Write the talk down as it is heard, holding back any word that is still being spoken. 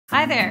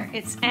Hi there,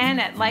 it's Anne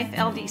at Life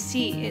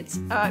LDC. It's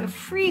a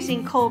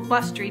freezing cold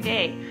blustery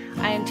day.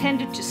 I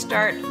intended to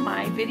start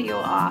my video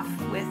off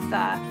with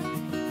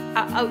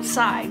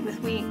outside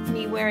with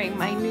me wearing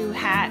my new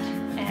hat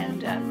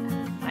and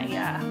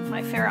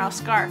my Fair Isle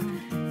scarf.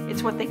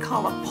 It's what they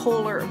call a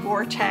polar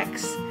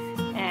vortex,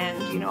 and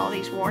you know, all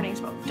these warnings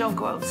about don't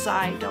go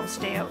outside, don't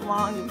stay out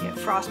long, you'll get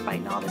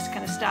frostbite and all this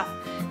kind of stuff.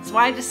 So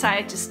I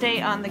decided to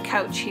stay on the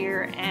couch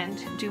here and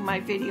do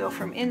my video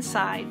from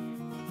inside.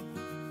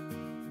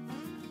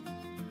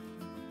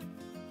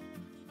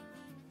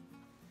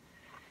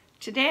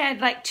 Today I'd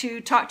like to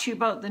talk to you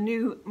about the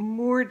new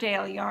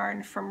Moordale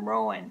yarn from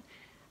Rowan.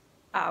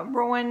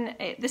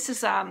 This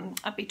is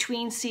a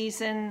between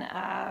season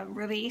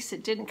release.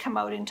 It didn't come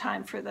out in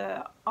time for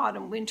the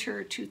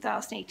autumn-winter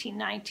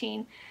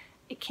 2018-19.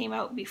 It came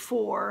out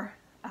before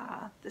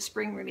the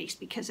spring release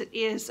because it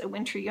is a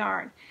winter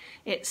yarn.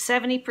 It's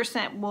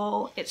 70%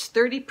 wool, it's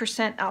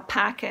 30%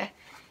 alpaca.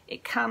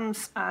 It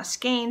comes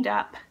skeined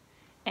up,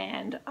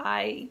 and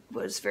I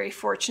was very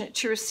fortunate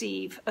to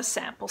receive a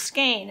sample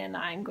skein, and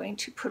I'm going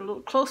to put a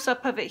little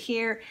close-up of it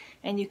here,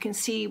 and you can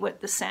see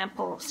what the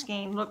sample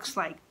skein looks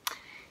like.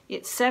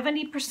 It's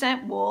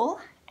 70% wool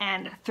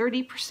and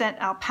 30%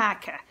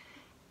 alpaca.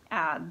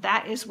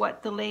 That is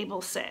what the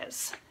label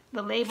says.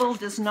 The label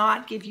does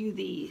not give you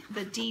the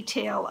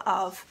detail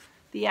of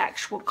the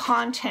actual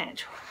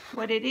content.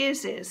 What it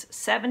is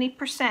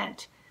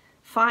 70%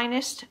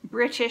 finest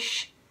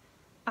British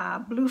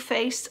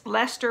blue-faced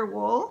Leicester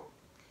wool,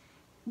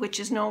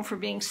 which is known for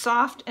being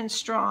soft and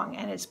strong,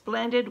 and it's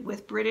blended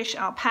with British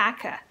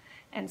alpaca,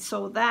 and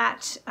so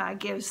that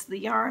gives the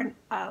yarn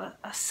a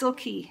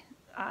silky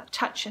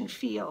touch and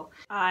feel.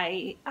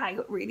 I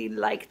really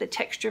like the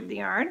texture of the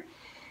yarn.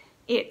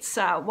 It's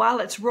while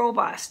it's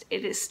robust,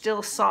 it is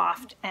still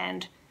soft,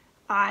 and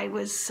when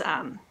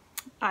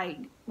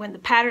the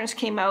patterns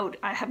came out,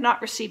 I have not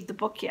received the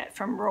book yet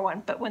from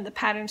Rowan, but when the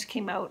patterns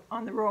came out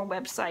on the Rowan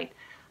website,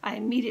 I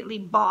immediately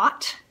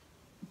bought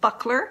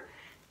Buckler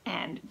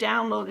and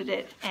downloaded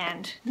it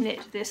and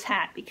knit this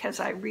hat because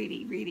I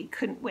really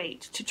couldn't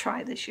wait to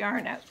try this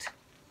yarn out.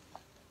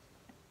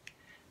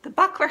 The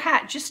Buckler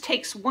hat just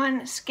takes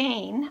one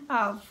skein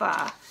of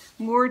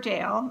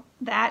Moordale.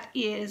 That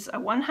is a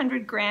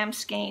 100-gram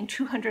skein,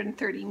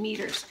 230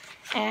 meters,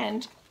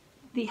 and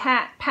the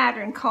hat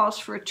pattern calls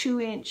for a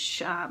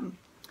 2-inch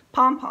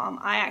pom-pom.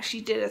 I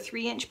actually did a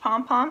 3-inch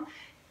pom-pom,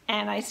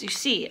 and as you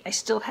see, I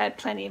still had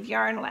plenty of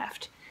yarn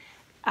left.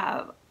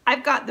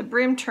 I've got the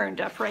brim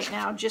turned up right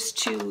now just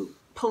to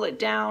pull it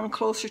down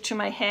closer to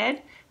my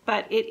head,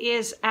 but it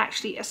is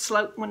actually a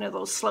one of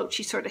those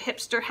slouchy sort of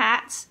hipster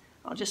hats.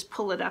 I'll just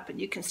pull it up and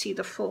you can see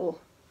the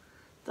full.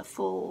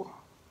 So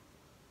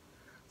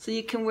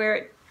you can wear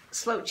it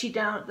slouchy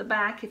down at the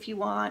back if you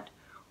want,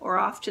 or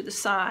off to the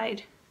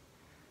side,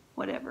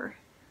 whatever.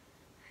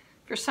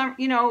 For some,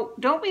 you know,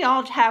 don't we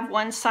all have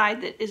one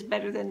side that is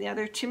better than the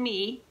other? To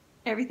me,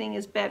 everything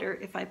is better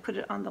if I put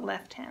it on the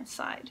left-hand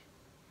side.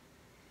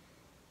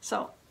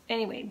 So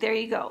anyway, there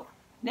you go.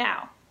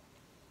 Now,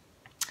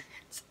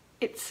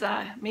 it's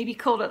maybe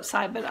cold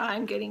outside, but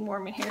I'm getting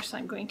warm in here, so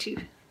I'm going to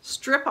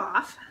strip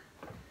off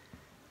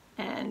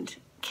and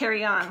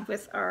carry on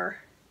with our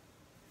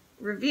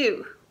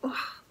review.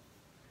 Oh,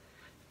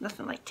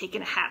 nothing like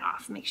taking a hat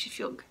off. Makes you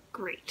feel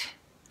great.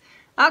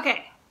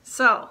 Okay,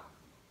 so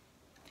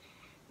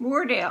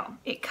Moordale.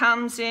 It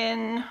comes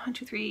in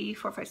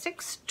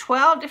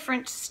 12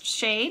 different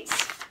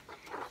shades.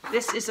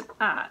 This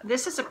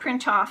is a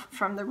print off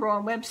from the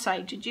Rowan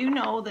website. Did you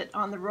know that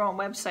on the Rowan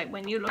website,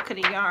 when you look at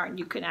a yarn,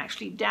 you can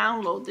actually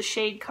download the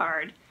shade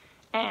card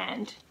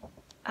and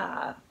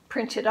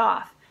print it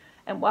off?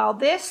 And while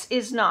this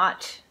is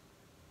not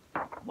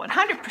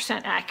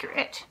 100%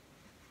 accurate,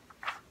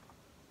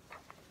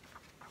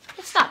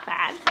 it's not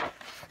bad.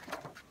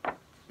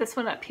 This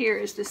one up here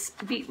is this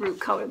beetroot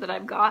color that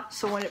I've got,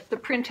 so when the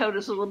printout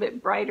is a little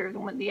bit brighter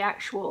than what the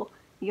actual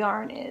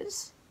yarn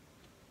is.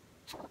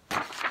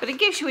 But it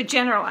gives you a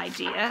general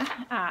idea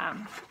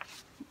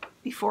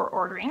before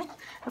ordering.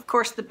 Of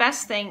course, the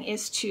best thing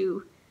is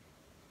to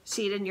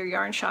see it in your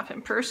yarn shop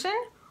in person,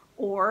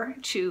 or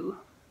to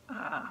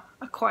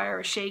acquire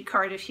a shade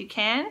card if you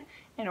can,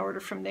 and order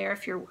from there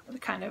if you're the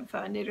kind of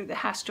knitter that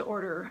has to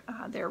order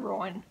their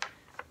Rowan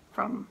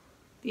from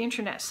the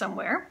internet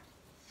somewhere.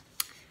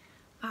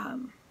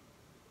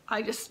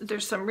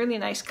 There's some really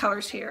nice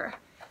colors here.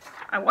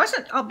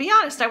 I'll be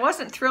honest, I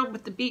wasn't thrilled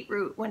with the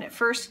beetroot when I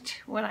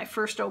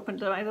first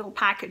opened my little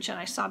package and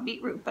I saw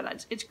beetroot,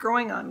 but it's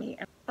growing on me.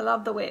 I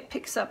love the way it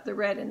picks up the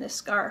red in this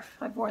scarf.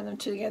 I've worn them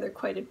together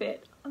quite a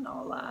bit, and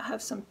I'll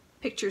have some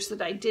pictures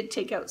that I did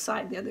take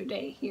outside the other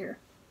day here.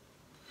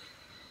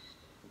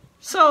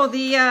 So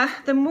the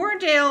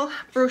Moordale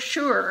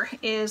brochure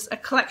is a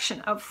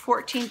collection of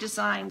 14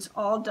 designs,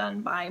 all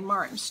done by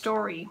Martin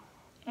Storey,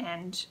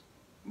 and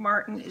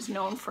Martin is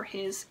known for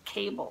his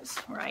cables,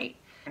 right?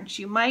 And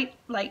you might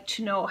like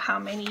to know how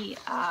many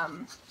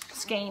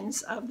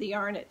skeins of the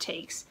yarn it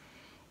takes.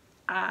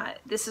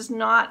 This is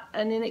not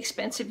an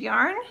inexpensive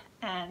yarn,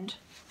 and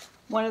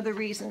One of the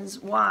reasons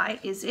why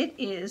is it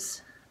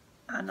is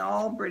an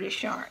all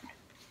British yarn.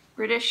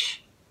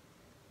 British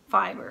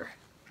fiber,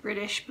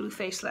 British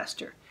blue-faced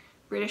Leicester,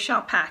 British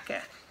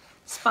alpaca,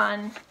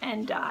 spun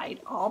and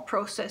dyed, all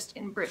processed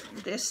in Britain.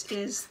 This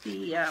is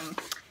the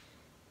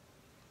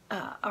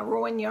a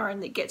Rowan yarn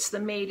that gets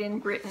the Made in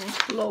Britain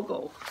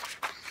logo.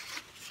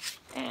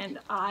 And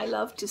I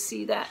love to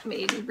see that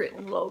Made in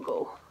Britain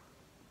logo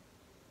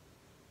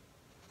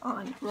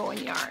on Rowan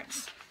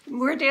Yarns. The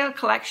Moordale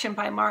collection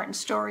by Martin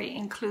Storey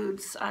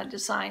includes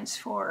designs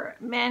for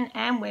men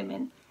and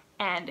women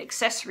and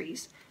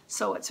accessories.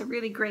 So it's a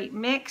really great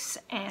mix,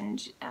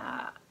 and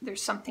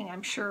there's something,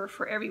 I'm sure,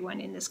 for everyone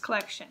in this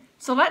collection.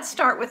 So let's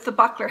start with the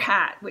buckler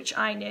hat, which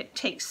I knit.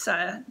 Takes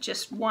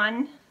just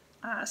one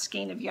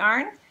skein of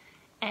yarn,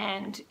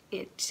 and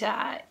it's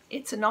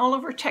an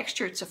all-over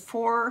texture. It's a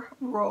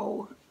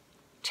 4-row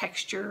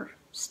texture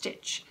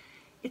stitch.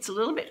 It's a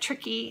little bit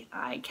tricky.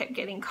 I kept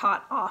getting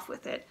caught off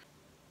with it.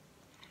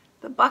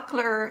 The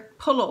buckler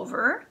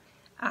pullover,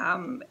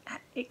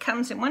 it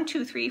comes in 1,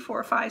 2, 3,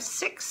 4, 5,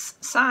 6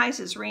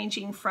 sizes,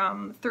 ranging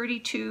from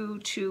 32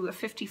 to a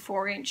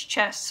 54-inch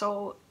chest,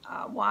 so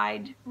a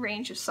wide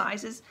range of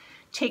sizes.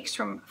 Takes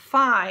from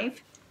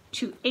 5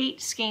 to 8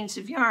 skeins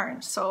of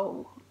yarn,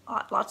 so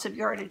lots of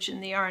yardage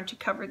in the yarn to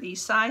cover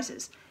these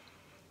sizes.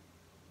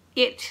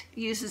 It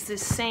uses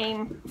this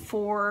same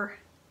 4-row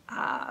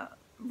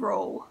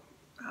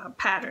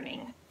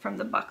patterning from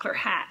the buckler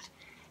hat,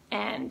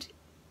 and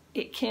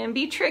it can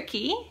be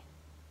tricky,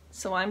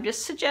 so I'm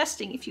just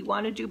suggesting if you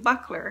want to do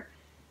buckler,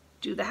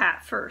 do the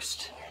hat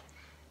first.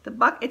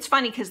 It's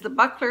funny because the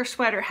buckler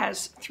sweater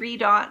has 3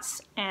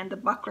 dots and the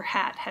buckler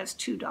hat has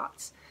 2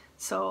 dots.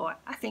 So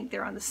I think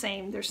they're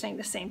saying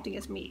the same thing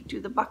as me.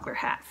 Do the buckler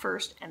hat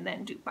first and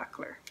then do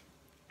buckler.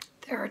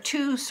 There are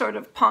 2 sort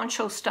of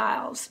poncho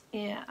styles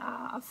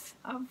of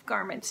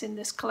garments in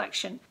this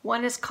collection.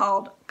 One is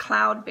called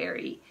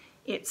Cloudberry.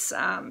 It's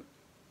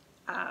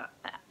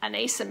an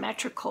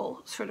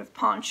asymmetrical sort of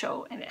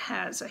poncho, and it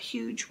has a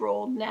huge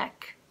rolled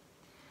neck.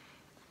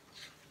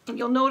 And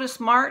you'll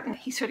notice Martin,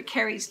 he sort of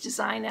carries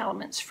design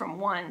elements from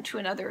one to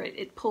another.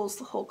 It pulls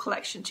the whole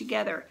collection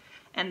together.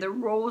 And the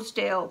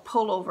Rosedale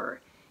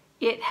pullover,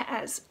 it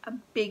has a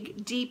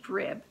big deep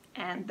rib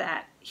and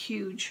that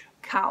huge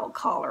cowl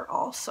collar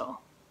also.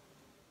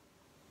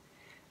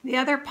 The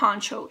other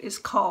poncho is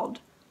called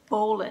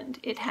Bowland.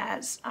 It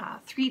has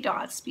 3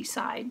 dots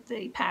beside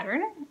the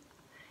pattern.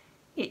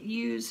 It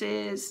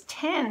uses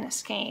 10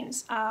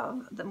 skeins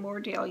of the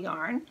Moordale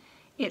yarn.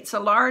 It's a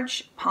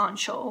large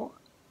poncho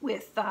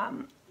with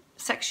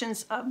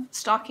sections of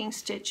stocking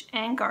stitch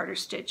and garter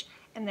stitch,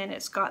 and then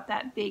it's got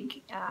that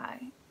big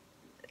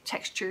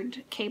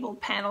textured cabled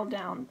panel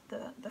down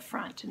the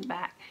front and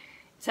back.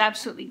 It's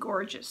absolutely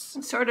gorgeous.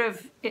 And sort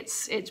of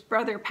its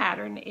brother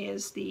pattern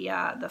is the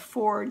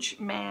Forge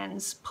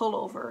Man's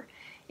pullover.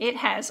 It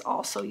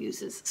also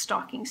uses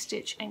stocking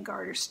stitch and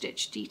garter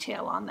stitch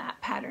detail on that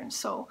pattern.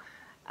 So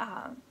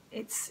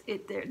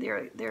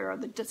there are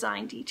the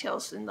design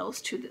details in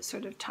those 2 that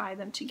sort of tie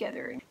them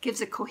together and gives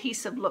a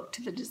cohesive look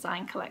to the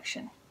design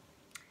collection.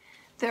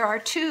 There are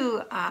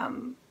 2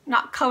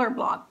 not color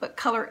block but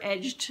color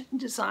edged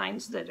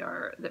designs that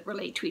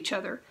relate to each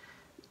other.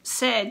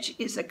 Sedge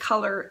is a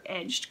color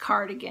edged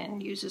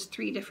cardigan, uses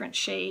 3 different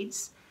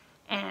shades,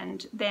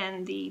 and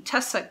then the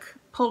Tussock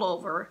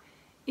pullover,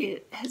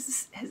 it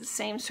has the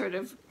same sort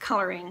of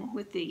coloring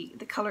with the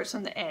colors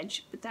on the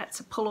edge, but that's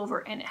a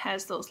pullover and it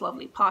has those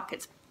lovely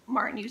pockets.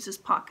 Martin uses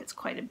pockets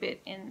quite a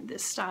bit in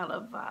this style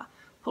of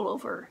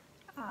pullover.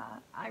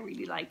 I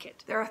really like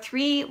it. There are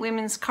 3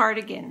 women's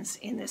cardigans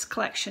in this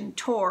collection.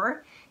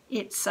 Tor,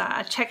 it's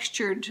a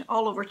textured,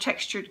 all over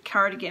textured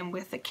cardigan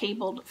with a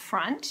cabled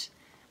front.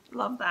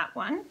 Love that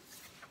one.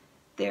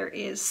 There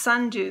is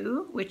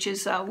Sundew, which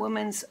is a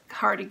woman's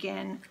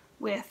cardigan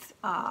with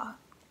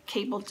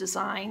cabled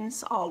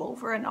designs all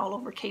over, an all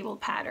over cable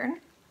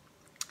pattern.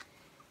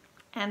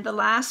 And the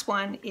last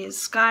one is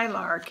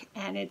Skylark,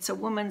 and it's a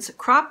woman's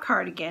crop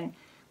cardigan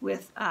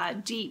with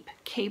deep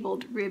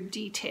cabled rib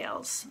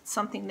details.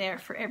 Something there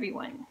for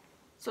everyone.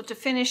 So to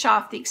finish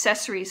off the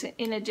accessories,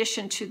 in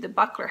addition to the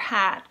buckler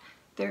hat,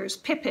 there's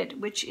Pipit,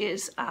 which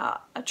is a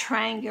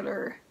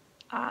triangular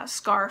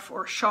scarf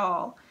or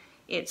shawl.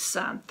 It's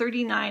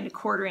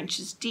 39¼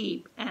 inches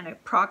deep and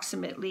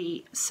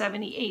approximately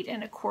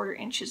 78¼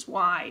 inches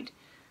wide.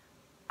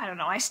 I don't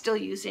know, I still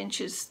use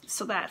inches,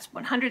 so that's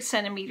 100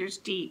 centimeters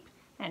deep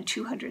and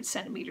 200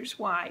 centimeters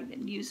wide,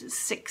 and uses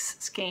 6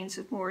 skeins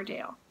of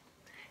Moordale.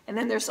 And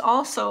then there's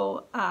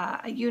also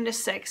a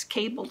unisex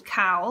cabled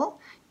cowl.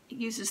 It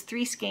uses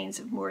 3 skeins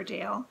of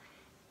Moordale,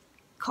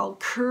 called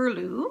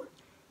Curlew.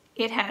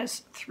 It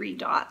has 3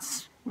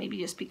 dots, maybe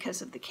just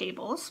because of the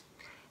cables.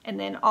 And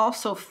then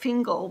also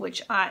Fingal,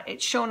 which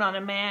it's shown on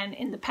a man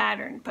in the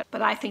pattern,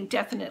 but I think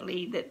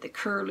definitely that the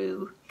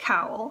Curlew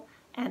cowl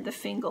and the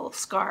Fingal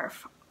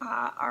scarf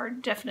are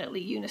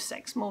definitely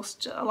unisex.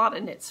 A lot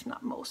of knits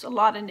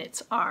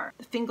are.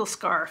 The Fingal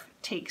scarf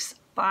takes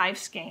 5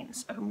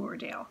 skeins of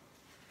Moordale.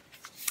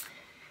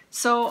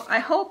 So I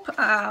hope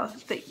that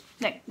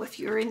if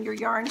you're in your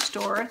yarn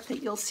store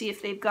that you'll see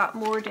if they've got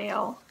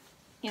Moordale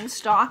in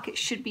stock. It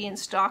should be in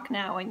stock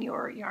now in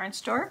your yarn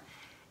store,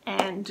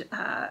 and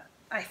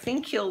I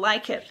think you'll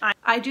like it.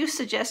 I do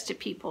suggest to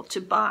people to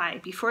buy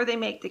before they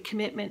make the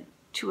commitment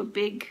to a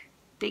big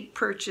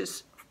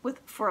purchase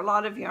for a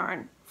lot of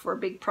yarn for a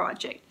big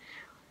project,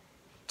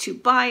 to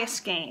buy a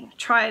skein,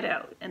 try it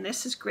out, and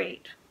this is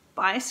great.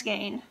 Buy a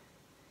skein,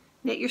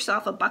 knit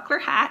yourself a buckler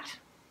hat,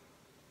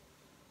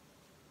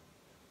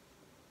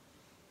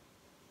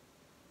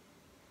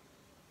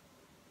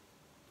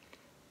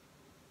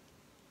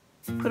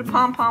 put a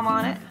pom-pom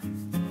on it.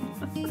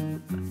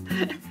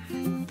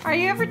 Are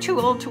you ever too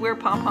old to wear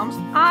pom-poms?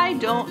 I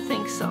don't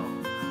think so.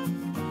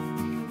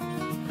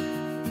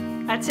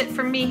 That's it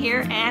from me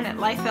here, Anne at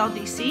Life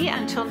LDC.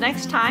 Until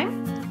next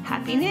time,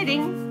 happy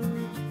knitting!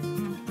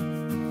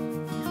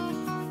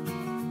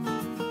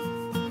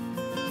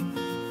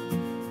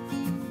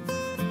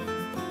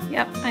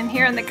 Yep, I'm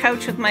here on the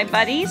couch with my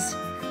buddies.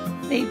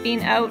 They've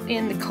been out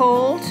in the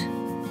cold,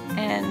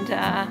 and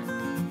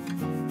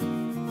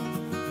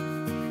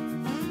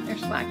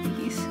there's Blackie.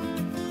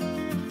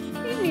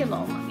 Leave me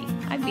alone, Mommy.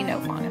 I've been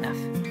out long enough.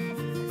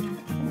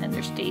 And then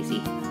there's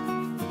Daisy.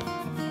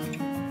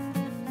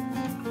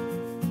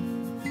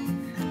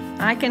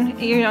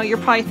 You're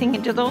probably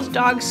thinking, do those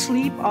dogs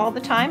sleep all the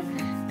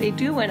time? They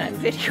do when I'm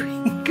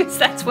videoing, because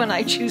that's when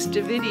I choose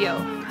to video.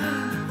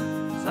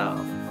 So,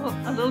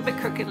 oh, a little bit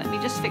crooked. Let me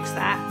just fix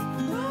that.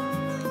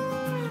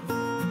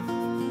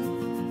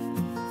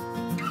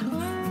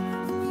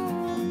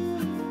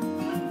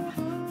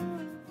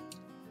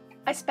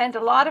 I spend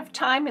a lot of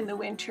time in the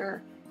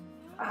winter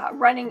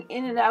running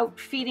in and out,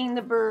 feeding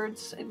the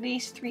birds at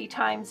least 3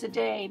 times a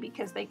day,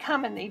 because they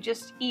come and they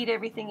just eat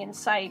everything in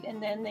sight,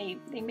 and then they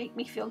make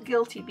me feel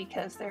guilty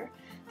because they're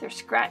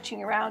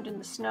scratching around in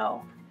the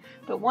snow.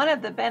 But one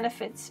of the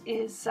benefits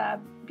is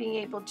being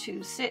able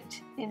to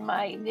sit in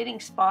my knitting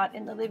spot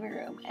in the living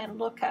room and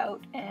look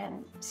out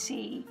and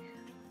see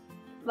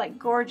like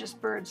gorgeous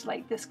birds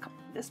like this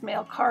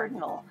male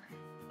cardinal.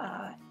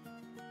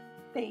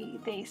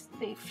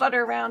 They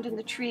flutter around in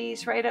the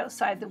trees right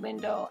outside the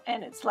window,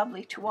 and it's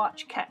lovely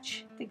to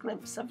catch the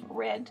glimpse of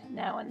red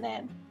now and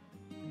then.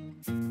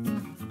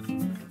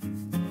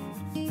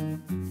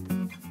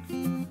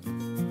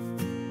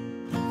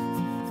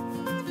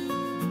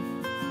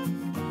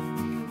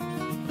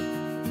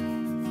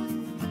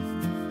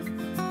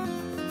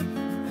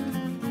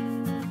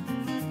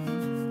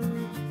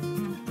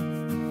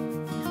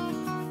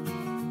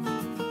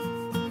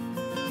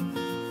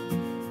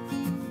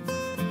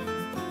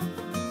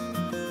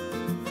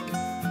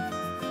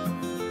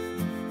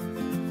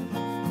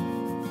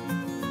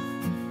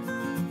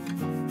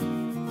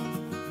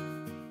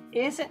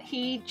 Isn't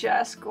he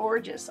just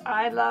gorgeous?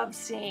 I love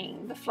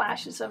seeing the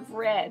flashes of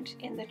red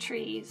in the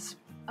trees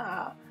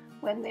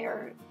when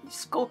they're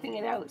scoping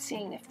it out,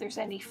 seeing if there's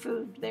any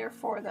food there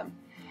for them.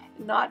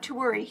 Not to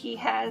worry, he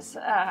has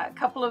a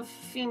couple of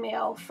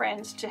female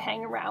friends to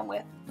hang around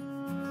with.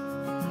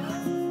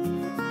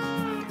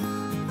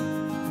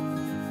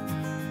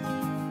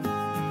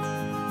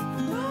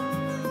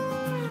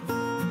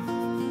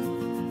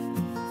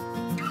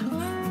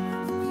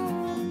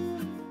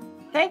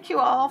 Thank you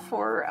all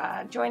for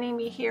joining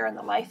me here on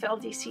the Life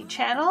LDC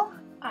channel.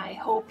 I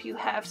hope you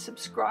have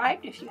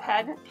subscribed. If you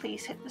hadn't,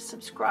 please hit the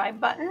subscribe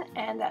button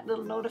and that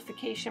little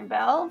notification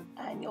bell,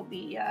 and you'll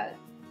be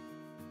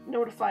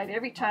notified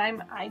every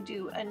time I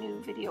do a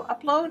new video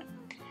upload.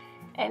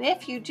 And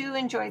if you do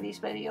enjoy these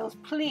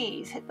videos,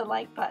 please hit the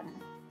like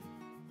button.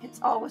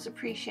 It's always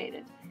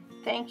appreciated.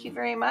 Thank you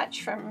very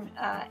much from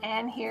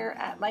Anne here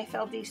at Life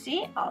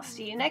LDC. I'll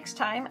see you next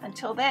time.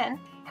 Until then,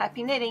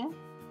 happy knitting.